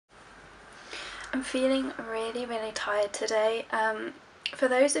I'm feeling really tired today. For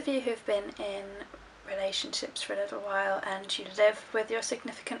those of you who've been in relationships for a little while and you live with your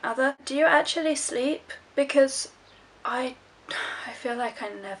significant other, do you actually sleep? Because I feel like I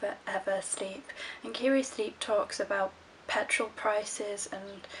never ever sleep. And Kiwi Sleep talks about petrol prices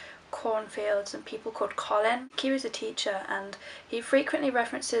and cornfields and people called Colin. Kiwi's a teacher and he frequently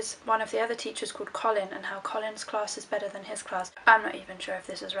references one of the other teachers called Colin and how Colin's class is better than his class. I'm not even sure if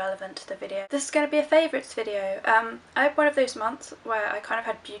this is relevant to the video. This is going to be a favourites video. I had one of those months where I kind of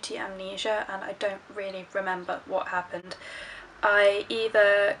had beauty amnesia and I don't really remember what happened. I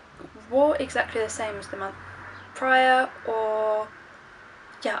either wore exactly the same as the month prior or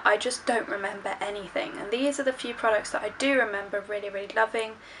yeah, I just don't remember anything. And these are the few products that I do remember really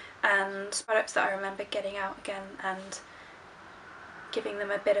loving and products that I remember getting out again and giving them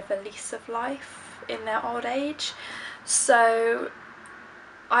a bit of a lease of life in their old age. So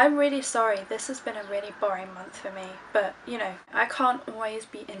I'm really sorry, this has been a really boring month for me, but you know, I can't always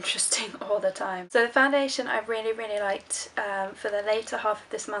be interesting all the time. So the foundation I really liked for the later half of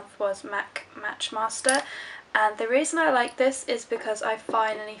this month was MAC Match Master. And the reason I like this is because I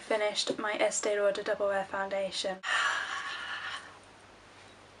finally finished my Estee Lauder Double Wear foundation.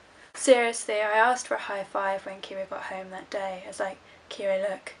 Seriously, I asked for a high five when Kiwi got home that day. I was like, Kiwi,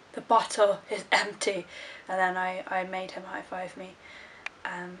 look, the bottle is empty. And then I made him high five me.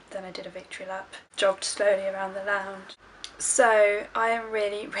 Then I did a victory lap, jogged slowly around the lounge. So I am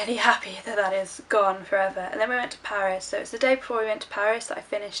really happy that that is gone forever. And then we went to Paris. So it's the day before we went to Paris that I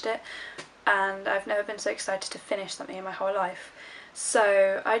finished it. And I've never been so excited to finish something in my whole life.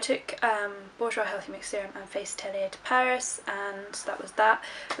 So I took Bourjois Healthy Mix Serum and Face Atelier to Paris, and that was that.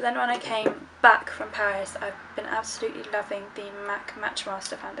 But then when I came back from Paris, I've been absolutely loving the MAC Match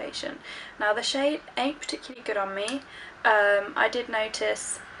Master foundation. Now the shade ain't particularly good on me. I did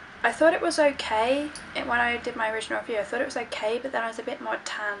notice, I thought it was okay when I did my original review, I thought it was okay, but then I was a bit more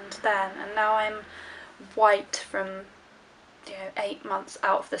tanned then, and now I'm white from 8 months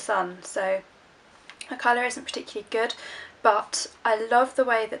out of the sun, so the colour isn't particularly good, but I love the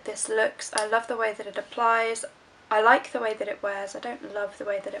way that this looks, I love the way that it applies, I like the way that it wears, I don't love the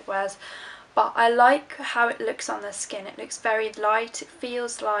way that it wears, but I like how it looks on the skin. It looks very light, it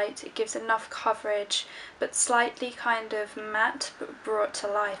feels light, it gives enough coverage, but slightly kind of matte, but brought to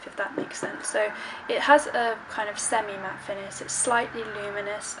life, if that makes sense. So it has a kind of semi-matte finish, it's slightly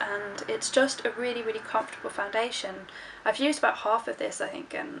luminous, and it's just a really comfortable foundation. I've used about half of this, I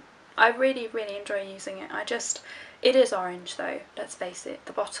think, and I really enjoy using it. It is orange though, let's face it,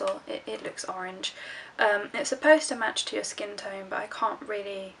 the bottle, it looks orange. It's supposed to match to your skin tone, but I can't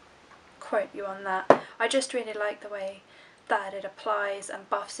really quote you on that. I just really like the way that it applies and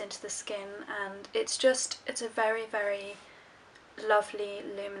buffs into the skin, and it's a very lovely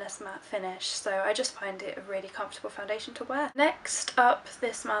luminous matte finish, so I just find it a really comfortable foundation to wear. Next up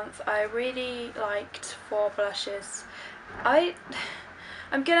this month, I really liked 4 blushes.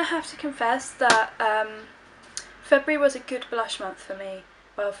 I'm gonna have to confess that February was a good blush month for me.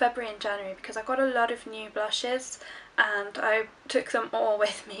 Well, February and January, because I got a lot of new blushes and I took them all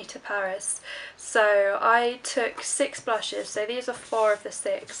with me to Paris. So I took 6 blushes, so these are 4 of the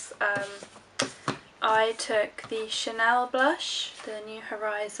 6. I took the Chanel blush, the New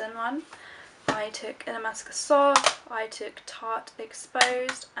Horizon one. I took Illamasqua Soft, I took Tarte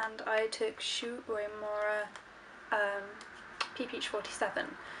Exposed, and I took Shu Uemura Peach 47.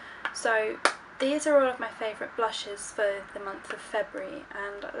 So these are all of my favourite blushes for the month of February,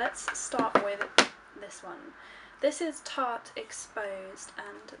 and let's start with this one. This is Tarte Exposed,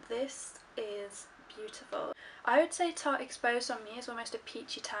 and this is beautiful. I would say Tarte Exposed on me is almost a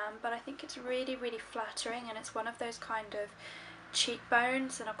peachy tan, but I think it's really flattering, and it's one of those kind of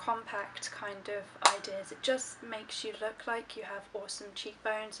cheekbones and a compact kind of ideas. It just makes you look like you have awesome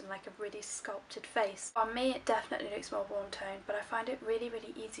cheekbones and like a really sculpted face. On me it definitely looks more warm toned, but I find it really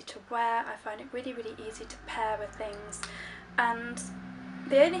easy to wear. I find it really easy to pair with things, and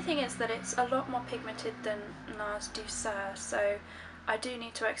the only thing is that it's a lot more pigmented than NARS Douceur, so I do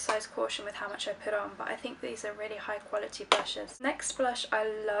need to exercise caution with how much I put on, but I think these are really high quality blushes. Next blush I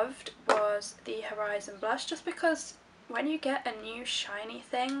loved was the Horizon blush, just because when you get a new shiny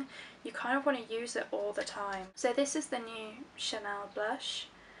thing, you kind of want to use it all the time. So this is the new Chanel blush,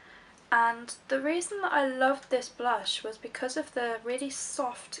 and the reason that I loved this blush was because of the really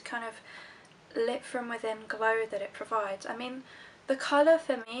soft kind of lit from within glow that it provides. I mean, the colour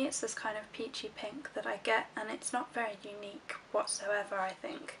for me, it's this kind of peachy pink that I get, and it's not very unique whatsoever, I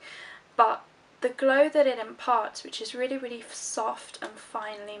think. But the glow that it imparts, which is really soft and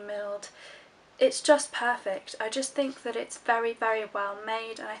finely milled, it's just perfect. I just think that it's very, very well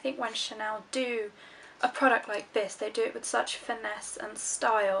made, and I think when Chanel do a product like this, they do it with such finesse and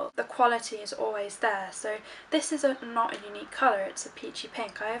style. The quality is always there. So this is not a unique colour, it's a peachy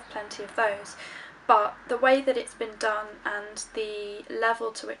pink. I have plenty of those. But the way that it's been done and the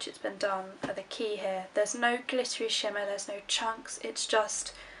level to which it's been done are the key here. There's no glittery shimmer, there's no chunks, it's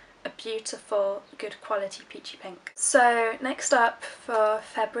just a beautiful, good quality peachy pink. So next up for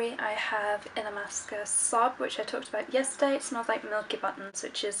February I have Illamasqua Sob, which I talked about yesterday. It smells like Milky Buttons,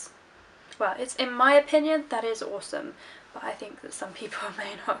 which is, well, it's, in my opinion, that is awesome, but I think that some people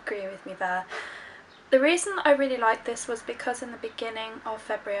may not agree with me there. The reason I really liked this was because in the beginning of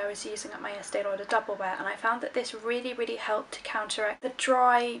February I was using up my Estee Lauder Double Wear, and I found that this really, really helped to counteract the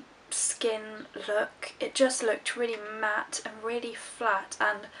dry skin look. It just looked really matte and really flat,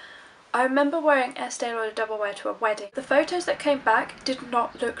 and I remember wearing Estee Lauder Double Wear to a wedding. The photos that came back did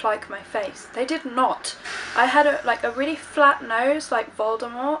not look like my face. They did not. I had a really flat nose like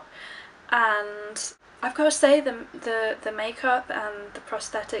Voldemort, and I've got to say the makeup and the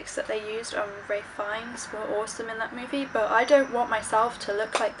prosthetics that they used on Ralph Fiennes were awesome in that movie, but I don't want myself to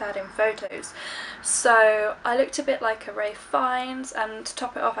look like that in photos. So I looked a bit like a Ralph Fiennes, and to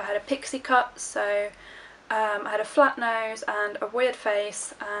top it off I had a pixie cut, so I had a flat nose and a weird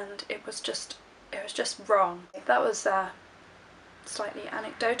face, and it was just wrong. That was slightly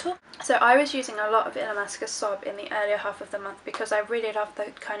anecdotal. So I was using a lot of Illamasqua Sob in the earlier half of the month because I really loved the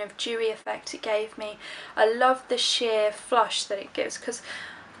kind of dewy effect it gave me. I love the sheer flush that it gives, because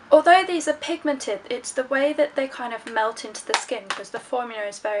although these are pigmented, it's the way that they kind of melt into the skin, because the formula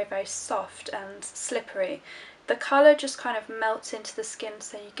is very, very soft and slippery. The colour just kind of melts into the skin,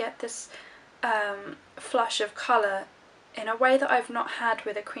 so you get this flush of colour in a way that I've not had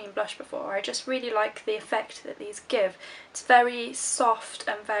with a cream blush before. I just really like the effect that these give. It's very soft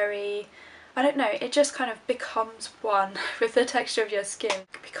and very, I don't know, it just kind of becomes one with the texture of your skin.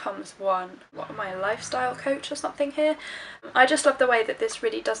 It becomes one. What am I, a lifestyle coach or something here? I just love the way that this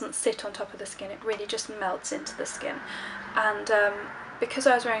really doesn't sit on top of the skin, it really just melts into the skin. And because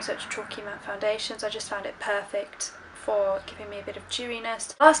I was wearing such chalky matte foundations, I just found it perfect for giving me a bit of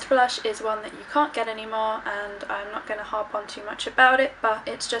dewiness. Last blush is one that you can't get anymore, and I'm not going to harp on too much about it, but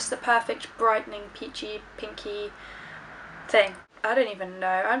it's just the perfect brightening peachy pinky thing. I don't even know.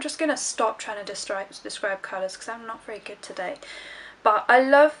 I'm just going to stop trying to describe colours because I'm not very good today. But I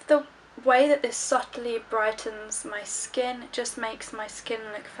love the way that this subtly brightens my skin. It just makes my skin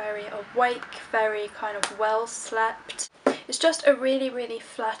look very awake, very kind of well slept. It's just a really, really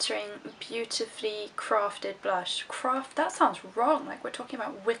flattering, beautifully crafted blush. Craft? That sounds wrong, like we're talking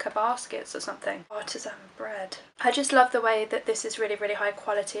about wicker baskets or something. Artisan bread. I just love the way that this is really, really high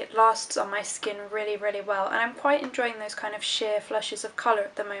quality. It lasts on my skin really, really well, and I'm quite enjoying those kind of sheer flushes of colour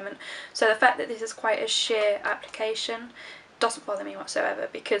at the moment. So the fact that this is quite a sheer application doesn't bother me whatsoever,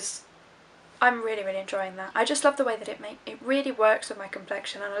 because I'm really, really enjoying that. I just love the way that it really works with my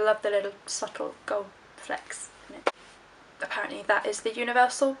complexion, and I love the little subtle gold flecks in it. Apparently that is the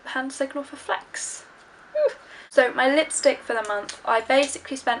universal hand signal for flex. Whew. So my lipstick for the month, I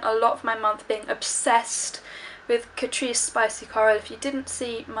basically spent a lot of my month being obsessed with Catrice Spicy Coral. If you didn't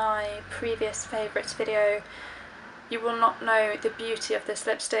see my previous favourites video, you will not know the beauty of this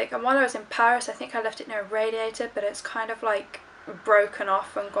lipstick. And while I was in Paris, I think I left it near a radiator, but it's kind of like broken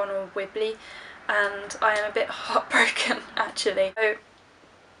off and gone all wibbly, and I am a bit heartbroken actually. So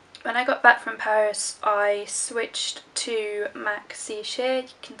when I got back from Paris, I switched to MAC C Sheer. You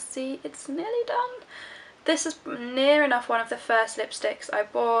can see it's nearly done. This is near enough one of the first lipsticks I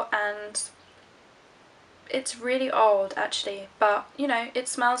bought, and it's really old actually, but you know, it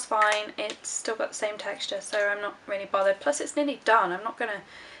smells fine, it's still got the same texture, so I'm not really bothered. Plus it's nearly done, I'm not gonna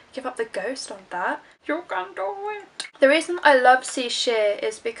give up the ghost on that. You can do it! The reason I love C Sheer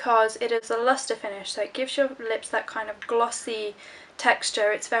is because it is a luster finish, so it gives your lips that kind of glossy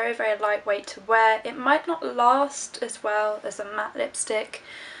texture. It's very, very lightweight to wear. It might not last as well as a matte lipstick,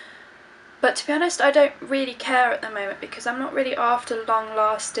 but to be honest, I don't really care at the moment because I'm not really after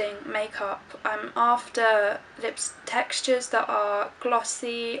long-lasting makeup. I'm after lips textures that are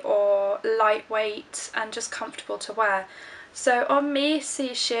glossy or lightweight and just comfortable to wear. So on me,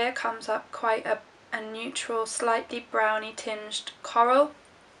 C Sheer comes up quite a neutral, slightly browny tinged coral,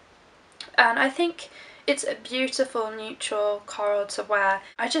 and I think it's a beautiful neutral coral to wear.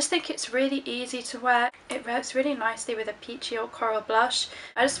 I just think it's really easy to wear. It works really nicely with a peachy or coral blush.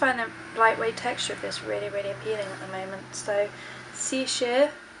 I just find the lightweight texture of this really, really appealing at the moment. So C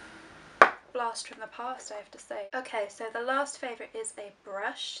Sheer, blast from the past, I have to say. Okay, so the last favourite is a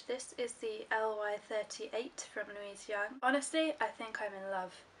brush. This is the LY38 from Louise Young. Honestly, I think I'm in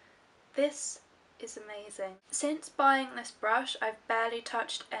love. This is amazing. Since buying this brush, I've barely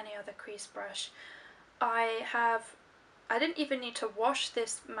touched any other crease brush. I didn't even need to wash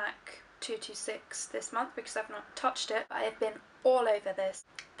this MAC 226 this month because I've not touched it. I have been all over this.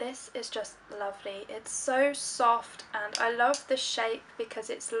 This is just lovely. It's so soft, and I love the shape because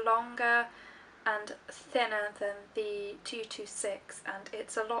it's longer and thinner than the 226, and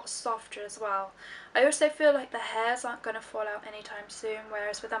it's a lot softer as well. I also feel like the hairs aren't going to fall out anytime soon,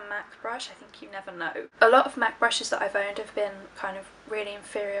 whereas with a MAC brush, I think you never know. A lot of MAC brushes that I've owned have been kind of really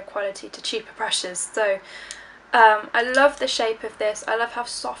inferior quality to cheaper brushes, so I love the shape of this. I love how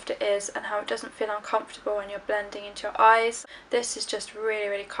soft it is and how it doesn't feel uncomfortable when you're blending into your eyes. This is just really,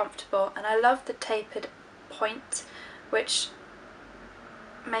 really comfortable, and I love the tapered point, which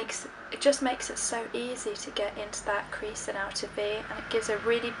just makes it so easy to get into that crease and outer V, and it gives a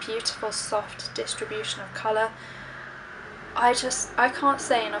really beautiful soft distribution of colour. I can't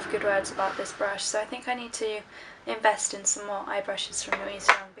say enough good words about this brush, so I think I need to invest in some more eye brushes from Louise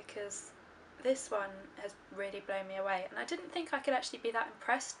Young, because this one has really blown me away, and I didn't think I could actually be that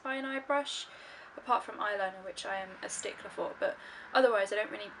impressed by an eye brush, apart from eyeliner, which I am a stickler for, but otherwise I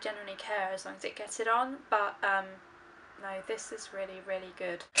don't really generally care as long as it gets it on. But no, this is really, really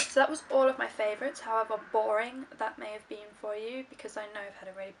good. So that was all of my favourites, however boring that may have been for you, because I know I've had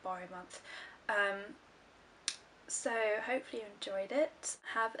a really boring month. So hopefully you enjoyed it.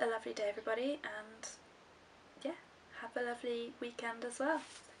 Have a lovely day, everybody, and yeah, have a lovely weekend as well.